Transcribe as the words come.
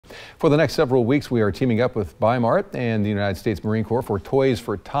For the next several weeks, we are teaming up with BiMart and the United States Marine Corps for Toys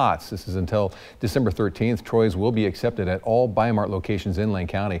for Tots. This is until December 13th. Toys will be accepted at all BiMart locations in Lane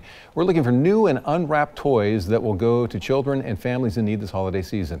County. We're looking for new and unwrapped toys that will go to children and families in need this holiday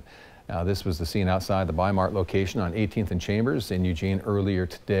season. Now, this was the scene outside the BiMart location on 18th and Chambers in Eugene earlier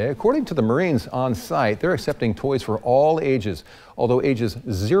today. According to the Marines on site, they're accepting toys for all ages, although ages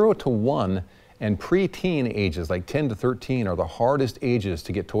 0 to 1 and preteen ages like 10 to 13 are the hardest ages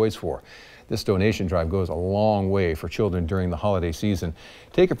to get toys for. This donation drive goes a long way for children during the holiday season.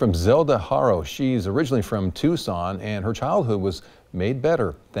 Take it from Zelda Haro. She's originally from Tucson, and her childhood was made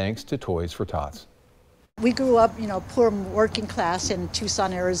better thanks to Toys for Tots. We grew up, poor working class in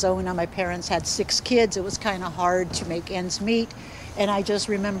Tucson, Arizona. My parents had 6 kids. It was kind of hard to make ends meet. And I just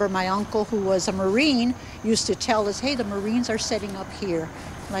remember my uncle, who was a Marine, used to tell us, hey, the Marines are setting up here.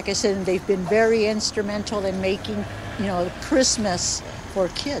 Like I said, they've been very instrumental in making, Christmas for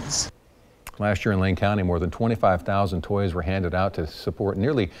kids. Last year in Lane County, more than 25,000 toys were handed out to support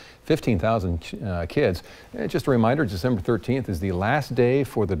nearly 15,000 kids. Just a reminder, December 13th is the last day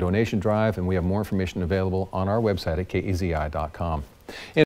for the donation drive, and we have more information available on our website at KEZI.com.